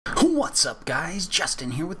What's up, guys?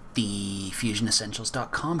 Justin here with the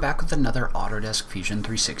FusionEssentials.com, back with another Autodesk Fusion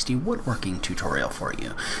 360 woodworking tutorial for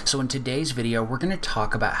you. So in today's video, we're going to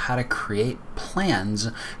talk about how to create plans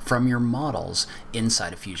from your models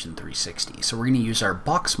inside of Fusion 360. So we're going to use our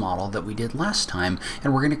box model that we did last time,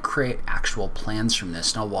 and we're going to create actual plans from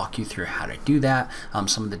this, and I'll walk you through how to do that,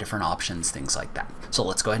 some of the different options, things like that. So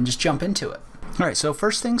let's go ahead and just jump into it. Alright, so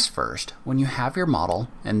first things first, when you have your model,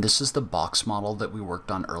 and this is the box model that we worked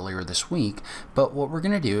on earlier this week, but what we're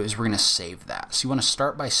going to do is we're going to save that. So you want to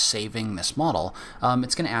start by saving this model.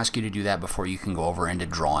 It's going to ask you to do that before you can go over into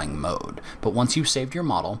drawing mode. But once you've saved your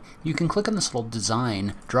model, you can click on this little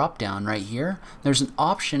design drop down right here. There's an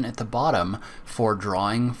option at the bottom for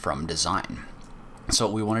drawing from design. So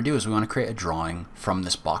what we want to do is we want to create a drawing from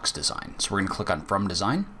this box design. So we're going to click on From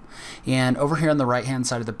Design. And over here on the right hand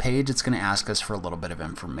side of the page, it's going to ask us for a little bit of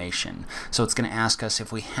information. So it's going to ask us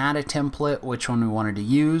if we had a template, which one we wanted to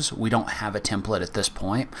use. We don't have a template at this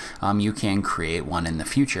point. You can create one in the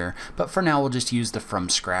future, but for now we'll just use the from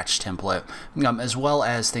scratch template, as well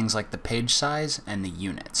as things like the page size and the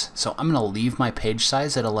units. So I'm going to leave my page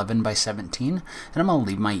size at 11 by 17, and I'm going to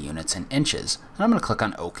leave my units in inches, and I'm going to click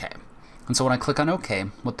on OK. And so when I click on OK,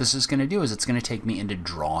 what this is going to do is it's going to take me into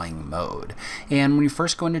drawing mode. And when you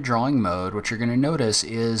first go into drawing mode, what you're going to notice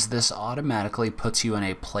is this automatically puts you in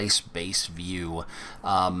a place-based view.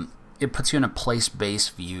 It puts you in a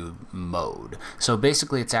place-based view mode. So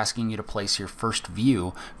basically it's asking you to place your first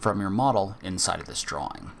view from your model inside of this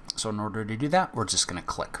drawing. So in order to do that, we're just going to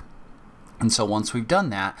click. And so once we've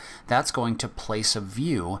done that, that's going to place a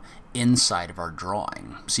view inside of our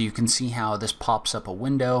drawing. So you can see how this pops up a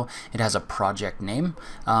window. It has a project name.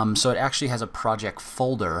 So it actually has a project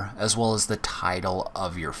folder as well as the title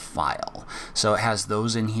of your file. So it has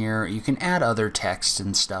those in here. You can add other text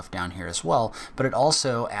and stuff down here as well, but it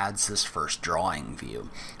also adds this first drawing view.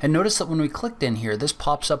 And notice that when we clicked in here, this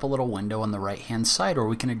pops up a little window on the right hand side where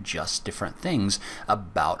we can adjust different things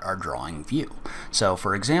about our drawing view. So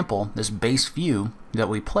for example, this base view that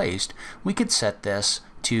we placed, we could set this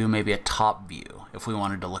to maybe a top view if we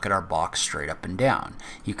wanted to look at our box straight up and down.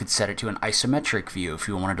 You could set it to an isometric view if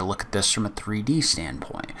you wanted to look at this from a 3D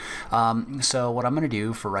standpoint. So what I'm going to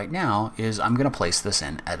do for right now is I'm going to place this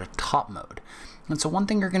in at a top mode. And so one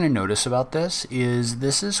thing you're going to notice about this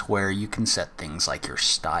is where you can set things like your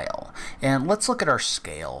style. And let's look at our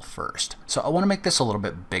scale first. So I want to make this a little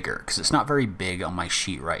bit bigger because it's not very big on my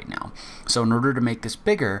sheet right now. So in order to make this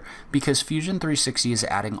bigger, because Fusion 360 is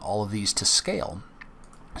adding all of these to scale,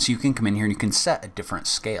 so you can come in here and you can set a different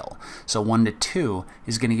scale. So 1 to 2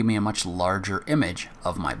 is going to give me a much larger image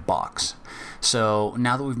of my box. So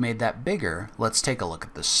now that we've made that bigger, let's take a look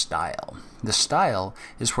at the style. The style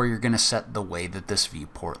is where you're going to set the way that this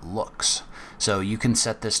viewport looks. So you can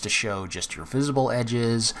set this to show just your visible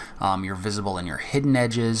edges, your visible and your hidden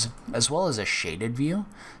edges, as well as a shaded view.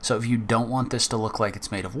 So if you don't want this to look like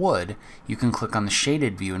it's made of wood, you can click on the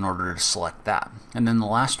shaded view in order to select that. And then the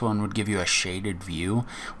last one would give you a shaded view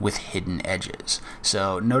with hidden edges.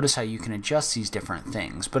 So notice how you can adjust these different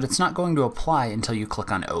things, but it's not going to apply until you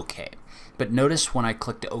click on OK. But notice when I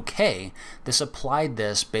clicked OK, this applied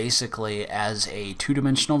this basically as a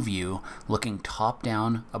two-dimensional view looking top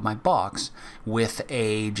down of my box with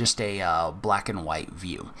just a black and white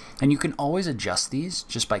view. And you can always adjust these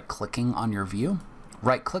just by clicking on your view,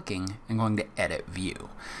 right-clicking, and going to Edit View.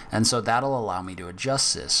 And so that'll allow me to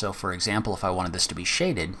adjust this. So for example, if I wanted this to be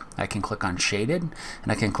shaded, I can click on Shaded,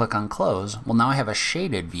 and I can click on Close. Well, now I have a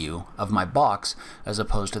shaded view of my box as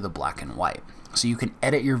opposed to the black and white. So you can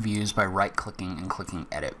edit your views by right-clicking and clicking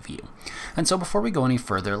Edit View. And so before we go any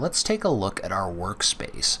further, let's take a look at our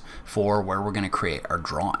workspace for where we're going to create our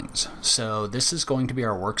drawings. So this is going to be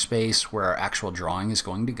our workspace where our actual drawing is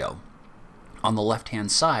going to go. On the left-hand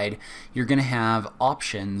side, you're going to have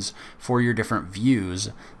options for your different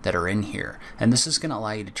views that are in here. And this is going to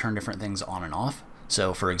allow you to turn different things on and off.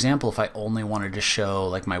 So for example, if I only wanted to show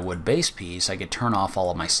like my wood base piece, I could turn off all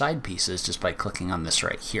of my side pieces just by clicking on this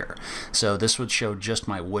right here. So this would show just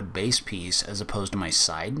my wood base piece as opposed to my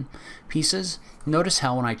side pieces. Notice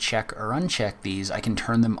how when I check or uncheck these, I can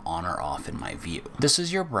turn them on or off in my view. This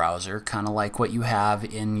is your browser, kind of like what you have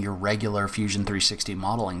in your regular Fusion 360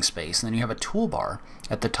 modeling space. And then you have a toolbar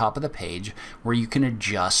at the top of the page where you can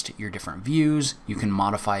adjust your different views, you can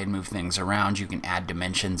modify and move things around, you can add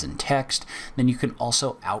dimensions and text, then you can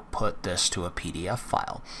also output this to a PDF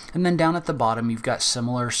file. And then down at the bottom, you've got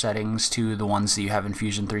similar settings to the ones that you have in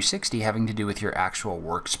Fusion 360 having to do with your actual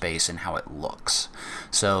workspace and how it looks.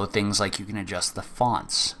 So things like you can adjust the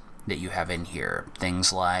fonts that you have in here.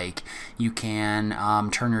 Things like you can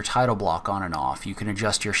turn your title block on and off. You can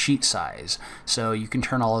adjust your sheet size. So you can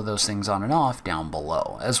turn all of those things on and off down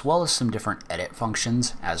below, as well as some different edit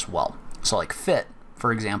functions as well. So like fit,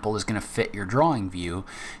 for example, is going to fit your drawing view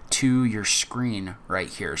to your screen right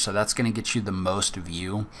here. So that's going to get you the most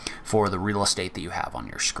view for the real estate that you have on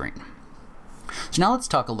your screen. So now let's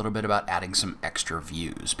talk a little bit about adding some extra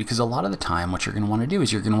views, because a lot of the time what you're going to want to do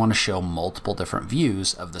is you're going to want to show multiple different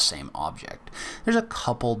views of the same object. There's a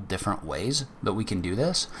couple different ways that we can do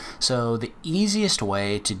this. So the easiest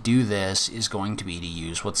way to do this is going to be to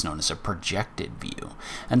use what's known as a projected view.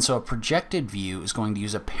 And so a projected view is going to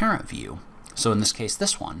use a parent view, so in this case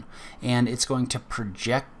this one, and it's going to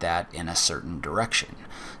project that in a certain direction.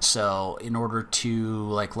 So in order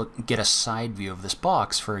to get a side view of this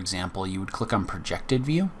box, for example, you would click on projected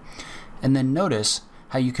view, and then notice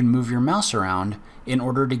how you can move your mouse around in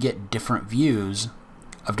order to get different views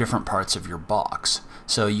of different parts of your box.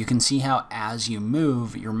 So you can see how as you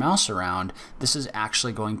move your mouse around, this is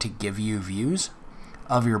actually going to give you views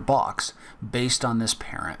of your box based on this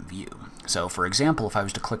parent view. So for example, if I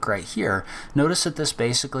was to click right here, notice that this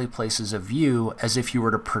basically places a view as if you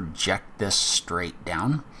were to project this straight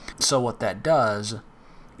down. So what that does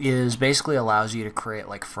is basically allows you to create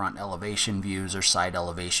like front elevation views or side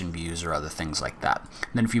elevation views or other things like that.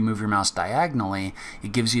 And then if you move your mouse diagonally,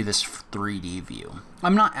 it gives you this 3D view.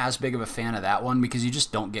 I'm not as big of a fan of that one because you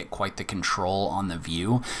just don't get quite the control on the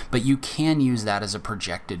view, but you can use that as a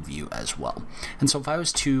projected view as well. And so if I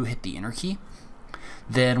was to hit the enter key,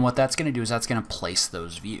 then what that's going to do is that's going to place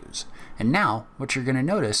those views. And now what you're going to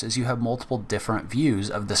notice is you have multiple different views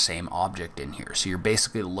of the same object in here. So you're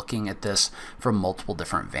basically looking at this from multiple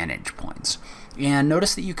different vantage points. And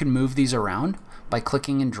notice that you can move these around by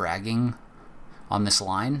clicking and dragging on this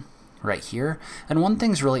line right here. And one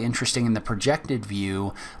thing's really interesting in the projected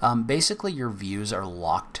view, basically your views are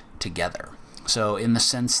locked together. So in the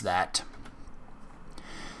sense that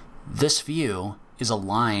this view is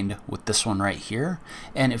aligned with this one right here,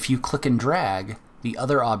 and if you click and drag, the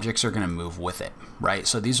other objects are going to move with it, right?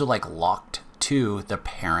 So these are like locked to the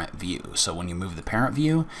parent view. So when you move the parent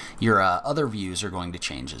view, your other views are going to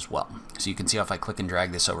change as well. So you can see if I click and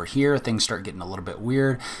drag this over here, things start getting a little bit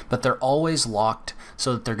weird, but they're always locked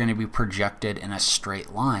so that they're going to be projected in a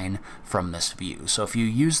straight line from this view. So if you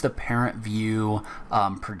use the parent view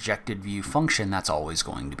projected view function, that's always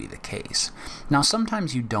going to be the case. Now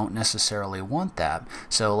sometimes you don't necessarily want that.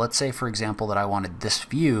 So let's say for example that I wanted this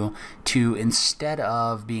view to, instead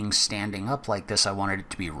of being standing up like this, I wanted it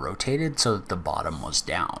to be rotated so that the bottom was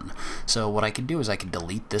down. So what I could do is I could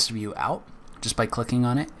delete this view out just by clicking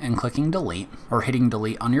on it and clicking delete, or hitting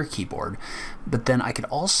delete on your keyboard. But then I could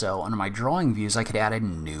also, under my drawing views, I could add a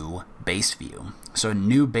new base view. So a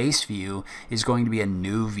new base view is going to be a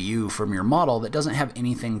new view from your model that doesn't have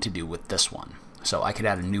anything to do with this one. So I could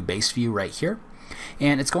add a new base view right here,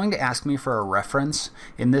 and it's going to ask me for a reference.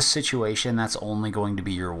 In this situation, that's only going to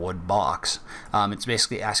be your wood box. It's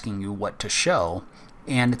basically asking you what to show,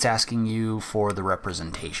 and it's asking you for the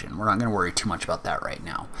representation. We're not going to worry too much about that right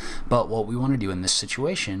now. But what we want to do in this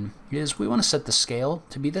situation is we want to set the scale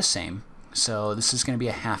to be the same. So this is going to be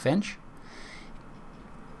a 1/2 inch.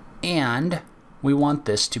 And we want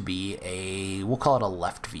this to be a, we'll call it a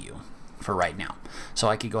left view for right now. So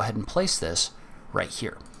I could go ahead and place this right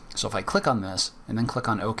here. So if I click on this and then click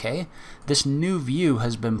on OK, this new view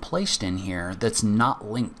has been placed in here that's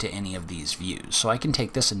not linked to any of these views. So I can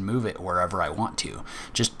take this and move it wherever I want to,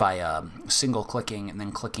 just by single clicking and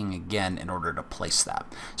then clicking again in order to place that.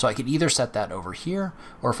 So I could either set that over here,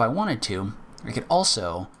 or if I wanted to, I could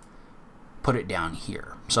also put it down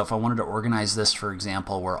here. So if I wanted to organize this, for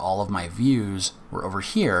example, where all of my views were over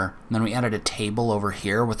here, and then we added a table over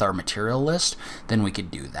here with our material list, then we could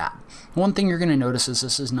do that. One thing you're going to notice is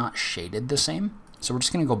this is not shaded the same. So we're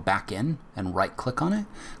just going to go back in and right click on it,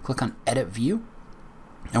 click on edit view,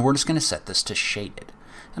 and we're just going to set this to shaded.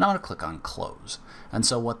 And I'm going to click on close. And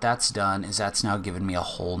so what that's done is that's now given me a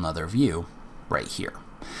whole nother view right here.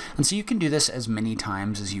 And so you can do this as many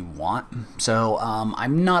times as you want. So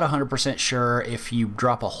I'm not 100% sure if you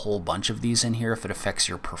drop a whole bunch of these in here, if it affects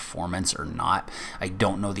your performance or not. I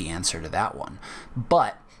don't know the answer to that one.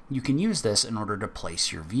 But you can use this in order to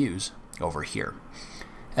place your views over here.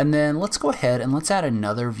 And then let's go ahead and let's add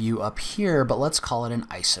another view up here, but let's call it an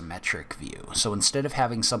isometric view. So instead of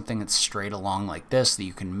having something that's straight along like this that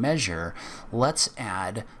you can measure, let's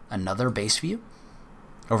add another base view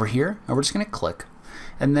over here, and we're just going to click.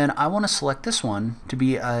 And then I want to select this one to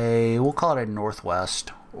be a, we'll call it a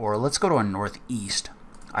northwest, or let's go to a northeast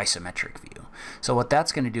isometric view. So what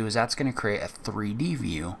that's going to do is that's going to create a 3D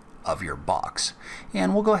view of your box.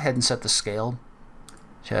 And we'll go ahead and set the scale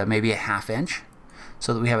to maybe a 1/2 inch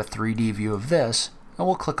so that we have a 3D view of this, and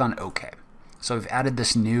we'll click on OK. So we've added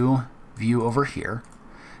this new view over here,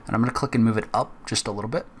 and I'm going to click and move it up just a little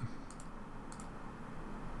bit.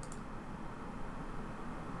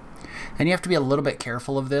 And you have to be a little bit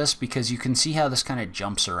careful of this because you can see how this kind of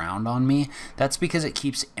jumps around on me. That's because it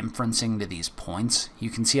keeps inferencing to these points.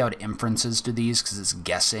 You can see how it inferences to these because it's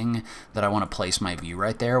guessing that I want to place my view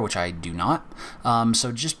right there, which I do not.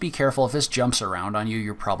 So just be careful. If this jumps around on you,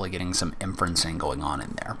 you're probably getting some inferencing going on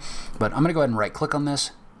in there. But I'm going to go ahead and right click on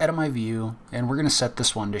this, edit my view, and we're going to set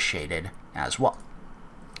this one to shaded as well.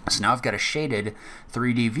 So now I've got a shaded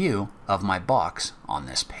 3D view of my box on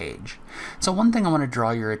this page. So one thing I want to draw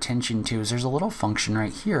your attention to is there's a little function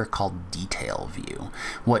right here called Detail View.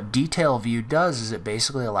 What Detail View does is it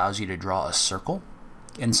basically allows you to draw a circle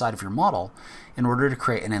inside of your model in order to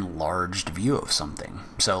create an enlarged view of something.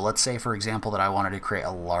 So let's say, for example, that I wanted to create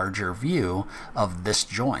a larger view of this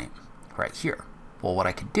joint right here. Well, what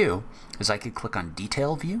I could do is I could click on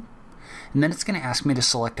Detail View, and then it's going to ask me to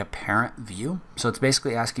select a parent view. So it's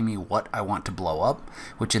basically asking me what I want to blow up,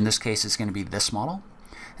 which in this case is going to be this model.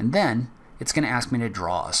 And then it's going to ask me to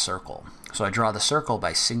draw a circle. So I draw the circle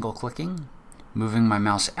by single clicking, moving my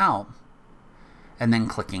mouse out, and then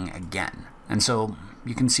clicking again. And so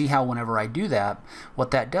you can see how whenever I do that,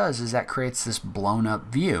 what that does is that creates this blown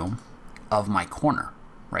up view of my corner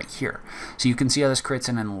right here. So you can see how this creates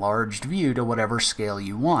an enlarged view to whatever scale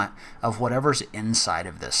you want of whatever's inside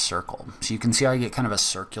of this circle. So you can see how you get kind of a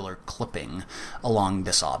circular clipping along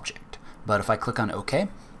this object. But if I click on OK,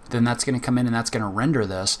 then that's going to come in and that's going to render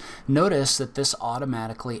this. Notice that this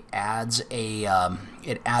automatically adds a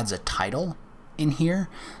title in here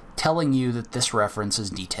telling you that this reference is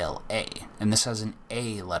detail A, and this has an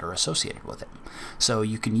A letter associated with it. So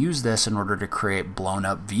you can use this in order to create blown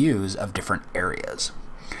up views of different areas.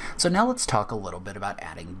 So now let's talk a little bit about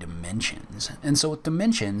adding dimensions. And so with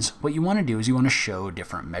dimensions, what you want to do is you want to show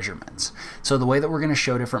different measurements. So the way that we're going to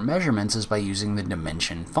show different measurements is by using the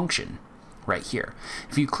dimension function right here.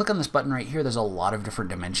 If you click on this button right here, there's a lot of different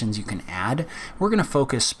dimensions you can add. We're going to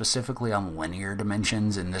focus specifically on linear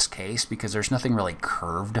dimensions in this case because there's nothing really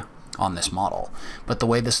curved on this model. But the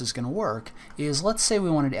way this is going to work is, let's say we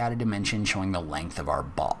wanted to add a dimension showing the length of our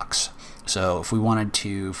box. So if we wanted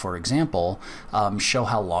to, for example, show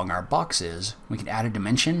how long our box is, we can add a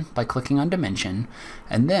dimension by clicking on dimension,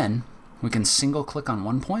 and then we can single click on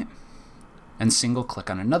one point and single click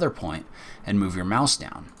on another point and move your mouse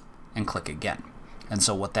down and click again. And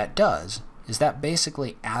so what that does is that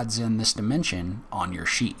basically adds in this dimension on your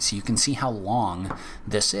sheet. So you can see how long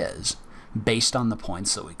this is based on the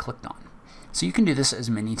points that we clicked on. So you can do this as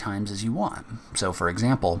many times as you want. So for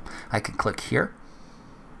example, I could click here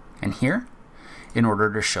and here in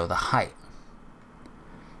order to show the height.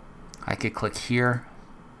 I could click here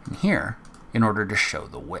and here in order to show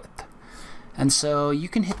the width. And so you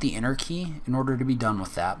can hit the enter key in order to be done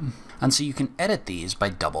with that. And so you can edit these by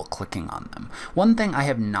double clicking on them. One thing I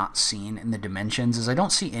have not seen in the dimensions is I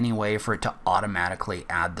don't see any way for it to automatically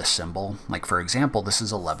add the symbol. Like for example, this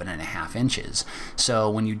is 11.5 inches. So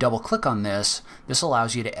when you double click on this, this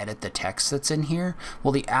allows you to edit the text that's in here.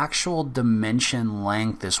 Well, the actual dimension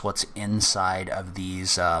length is what's inside of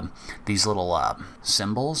these little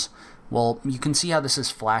symbols. Well, you can see how this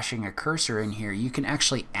is flashing a cursor in here. You can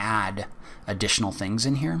actually add additional things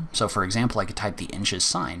in here. So for example, I could type the inches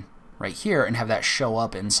sign right here and have that show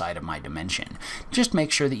up inside of my dimension. Just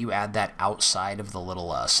make sure that you add that outside of the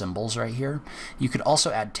little symbols right here. You could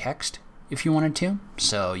also add text if you wanted to.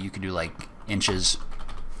 So you could do like inches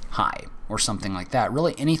high or something like that.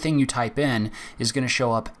 Really anything you type in is going to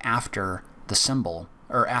show up after the symbol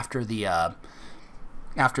or after the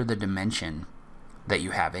dimension that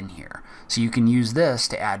you have in here. So you can use this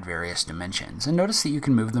to add various dimensions. And notice that you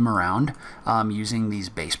can move them around using these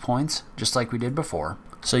base points, just like we did before.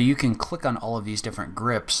 So you can click on all of these different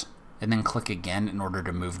grips and then click again in order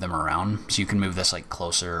to move them around. So you can move this like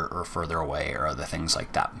closer or further away or other things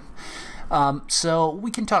like that. So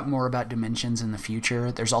we can talk more about dimensions in the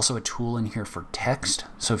future. There's also a tool in here for text.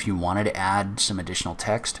 So if you wanted to add some additional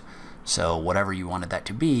text, so whatever you wanted that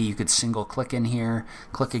to be, you could single click in here,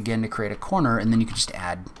 click again to create a corner, and then you could just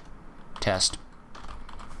add text.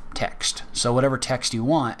 So whatever text you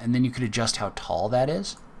want, and then you could adjust how tall that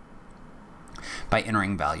is by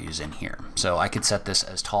entering values in here. So I could set this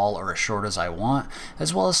as tall or as short as I want,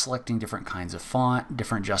 as well as selecting different kinds of font,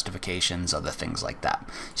 different justifications, other things like that.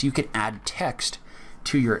 So you could add text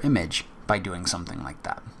to your image by doing something like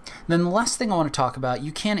that. Then the last thing I want to talk about,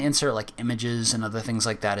 you can insert like images and other things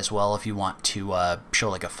like that as well if you want to show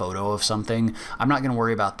like a photo of something. I'm not going to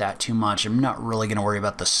worry about that too much. I'm not really going to worry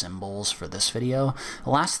about the symbols for this video.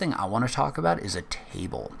 The last thing I want to talk about is a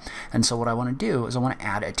table. And so what I want to do is I want to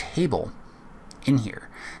add a table in here.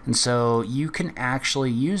 And so you can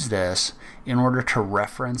actually use this in order to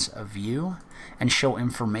reference a view and show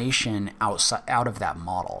information out of that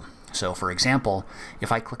model. So for example,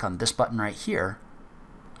 if I click on this button right here,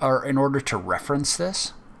 or in order to reference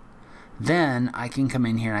this, then I can come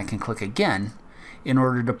in here and I can click again in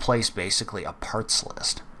order to place basically a parts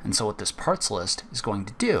list. And so what this parts list is going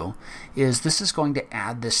to do is this is going to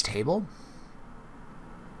add this table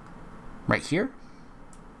right here.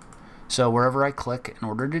 So wherever I click in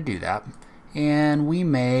order to do that, and we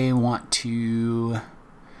may want to,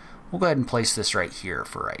 we'll go ahead and place this right here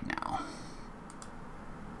for right now.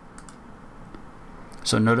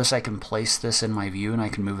 So notice I can place this in my view and I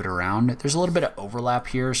can move it around. There's a little bit of overlap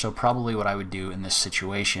here, so probably what I would do in this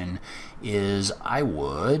situation is I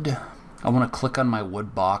want to click on my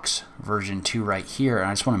wood box version 2 right here, and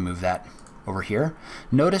I just want to move that over here.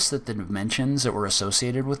 Notice that the dimensions that were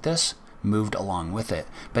associated with this moved along with it.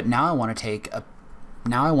 But now I want to take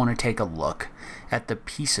a look at the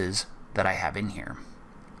pieces that I have in here.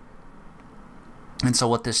 And so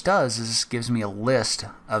what this does is this gives me a list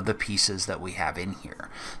of the pieces that we have in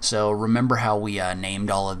here. So remember how we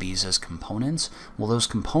named all of these as components? Well, those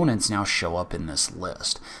components now show up in this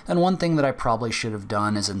list. And one thing that I probably should have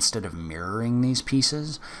done is instead of mirroring these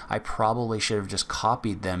pieces, I probably should have just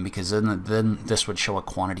copied them, because then this would show a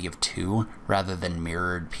quantity of 2 rather than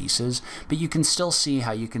mirrored pieces. But you can still see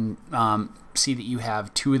how you can see that you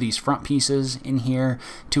have 2 of these front pieces in here,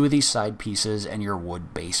 2 of these side pieces, and your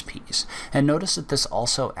wood base piece. And notice that this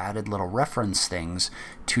also added little reference things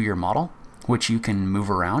to your model, which you can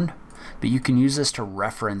move around, but you can use this to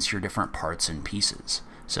reference your different parts and pieces.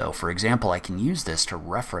 So for example, I can use this to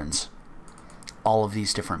reference all of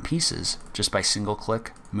these different pieces just by single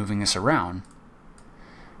click, moving this around,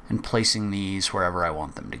 and placing these wherever I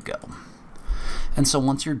want them to go. And so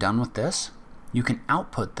once you're done with this, you can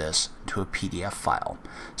output this to a PDF file.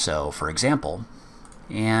 So for example,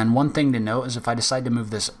 and one thing to note is if I decide to move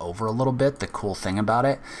this over a little bit, the cool thing about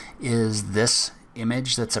it is this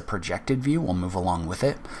image that's a projected view will move along with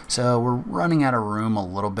it. So we're running out of room a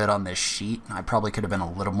little bit on this sheet. I probably could have been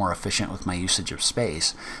a little more efficient with my usage of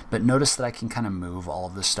space, but notice that I can kind of move all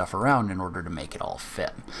of this stuff around in order to make it all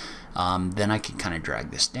fit. Then I can kind of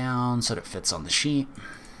drag this down so that it fits on the sheet.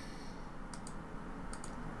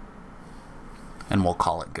 And we'll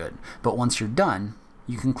call it good. But once you're done,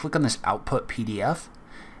 you can click on this output PDF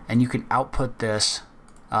and you can output this.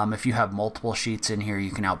 If you have multiple sheets in here,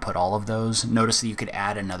 you can output all of those. Notice that you could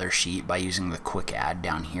add another sheet by using the quick add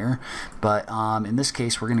down here. But in this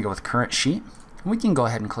case, we're going to go with current sheet. We can go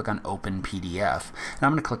ahead and click on open PDF, and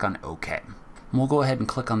I'm going to click on OK. And we'll go ahead and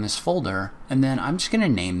click on this folder, and then I'm just going to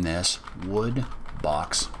name this Wood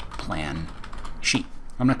Box Plan Sheet.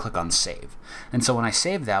 I'm going to click on save. And so when I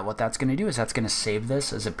save that, what that's going to do is that's going to save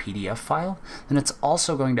this as a PDF file. Then it's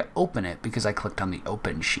also going to open it because I clicked on the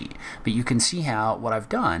open sheet. But you can see how what I've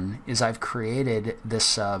done is I've created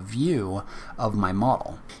this view of my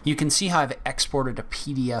model. You can see how I've exported a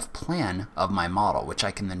PDF plan of my model, which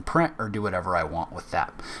I can then print or do whatever I want with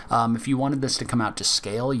that. If you wanted this to come out to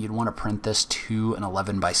scale, you'd want to print this to an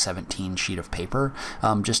 11 by 17 sheet of paper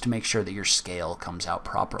just to make sure that your scale comes out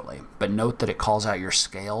properly. But note that it calls out your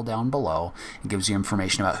scale down below. It gives you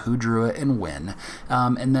information about who drew it and when,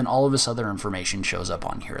 and then all of this other information shows up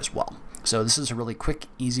on here as well. So this is a really quick,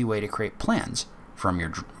 easy way to create plans from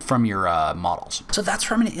your models. So that's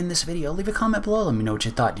where I'm going to end this video. Leave a comment below. Let me know what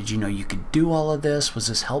you thought. Did you know you could do all of this? Was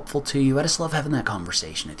this helpful to you? I just love having that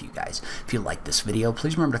conversation with you guys. If you like this video,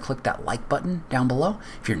 please remember to click that like button down below.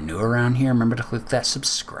 If you're new around here, remember to click that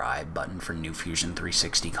subscribe button for new Fusion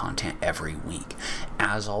 360 content every week.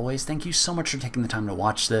 As always, thank you so much for taking the time to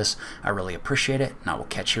watch this. I really appreciate it, and I will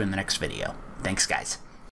catch you in the next video. Thanks, guys.